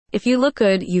If you look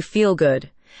good, you feel good.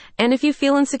 And if you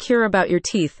feel insecure about your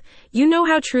teeth, you know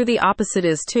how true the opposite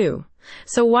is too.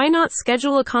 So why not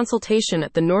schedule a consultation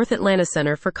at the North Atlanta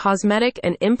Center for Cosmetic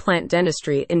and Implant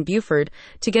Dentistry in Buford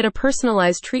to get a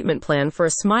personalized treatment plan for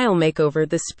a smile makeover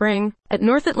this spring? At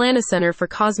North Atlanta Center for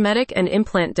Cosmetic and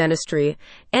Implant Dentistry,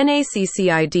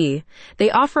 NACCID,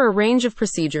 they offer a range of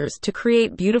procedures to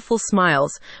create beautiful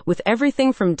smiles with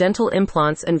everything from dental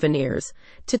implants and veneers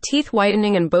to teeth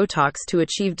whitening and Botox to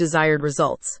achieve desired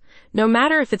results. No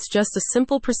matter if it's just a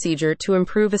simple procedure to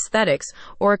improve aesthetics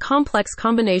or a complex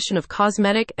combination of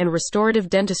cosmetic and restorative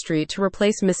dentistry to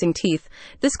replace missing teeth,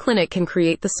 this clinic can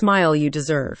create the smile you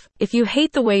deserve. If you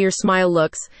hate the way your smile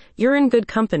looks, you're in good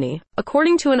company.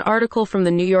 According to an article from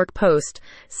the New York Post,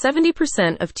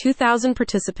 70% of 2,000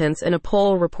 participants in a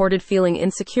poll reported feeling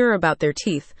insecure about their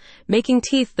teeth, making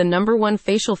teeth the number one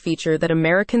facial feature that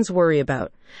Americans worry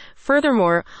about.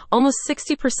 Furthermore, almost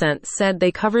 60% said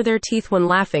they cover their teeth when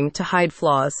laughing to hide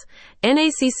flaws.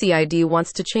 NACCID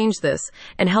wants to change this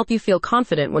and help you feel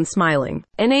confident when smiling.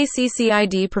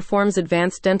 NACCID performs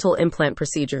advanced dental implant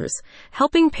procedures,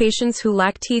 helping patients who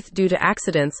lack teeth due to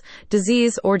accidents,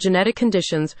 disease, or genetic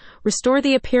conditions restore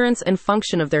the appearance and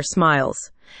function of their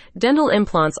smiles. Dental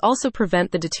implants also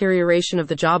prevent the deterioration of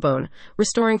the jawbone,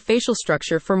 restoring facial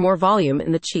structure for more volume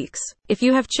in the cheeks. If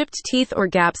you have chipped teeth or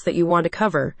gaps that you want to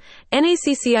cover,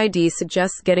 NACCID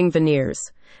suggests getting veneers.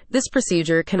 This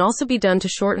procedure can also be done to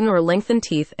shorten or lengthen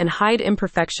teeth and hide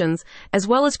imperfections, as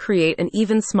well as create an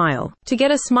even smile. To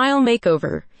get a smile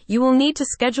makeover, you will need to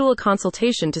schedule a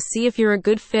consultation to see if you're a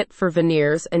good fit for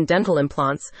veneers and dental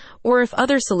implants, or if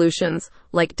other solutions,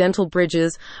 like dental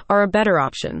bridges, are a better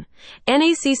option.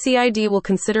 NACCID will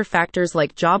consider factors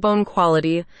like jawbone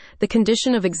quality, the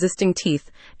condition of existing teeth,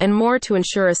 and more to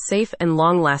ensure a safe and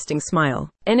long-lasting smile.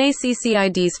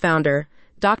 NACCID's founder,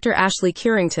 Dr. Ashley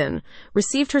Curington,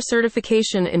 received her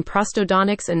certification in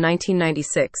prosthodontics in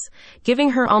 1996,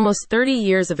 giving her almost 30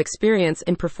 years of experience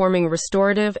in performing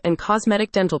restorative and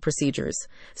cosmetic dental procedures.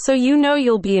 So you know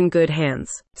you'll be in good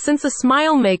hands. Since a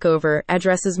smile makeover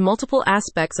addresses multiple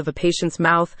aspects of a patient's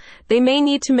mouth, they may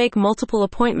need to make multiple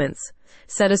appointments,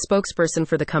 said a spokesperson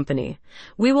for the company.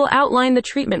 We will outline the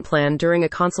treatment plan during a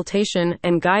consultation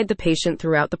and guide the patient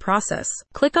throughout the process.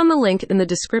 Click on the link in the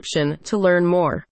description to learn more.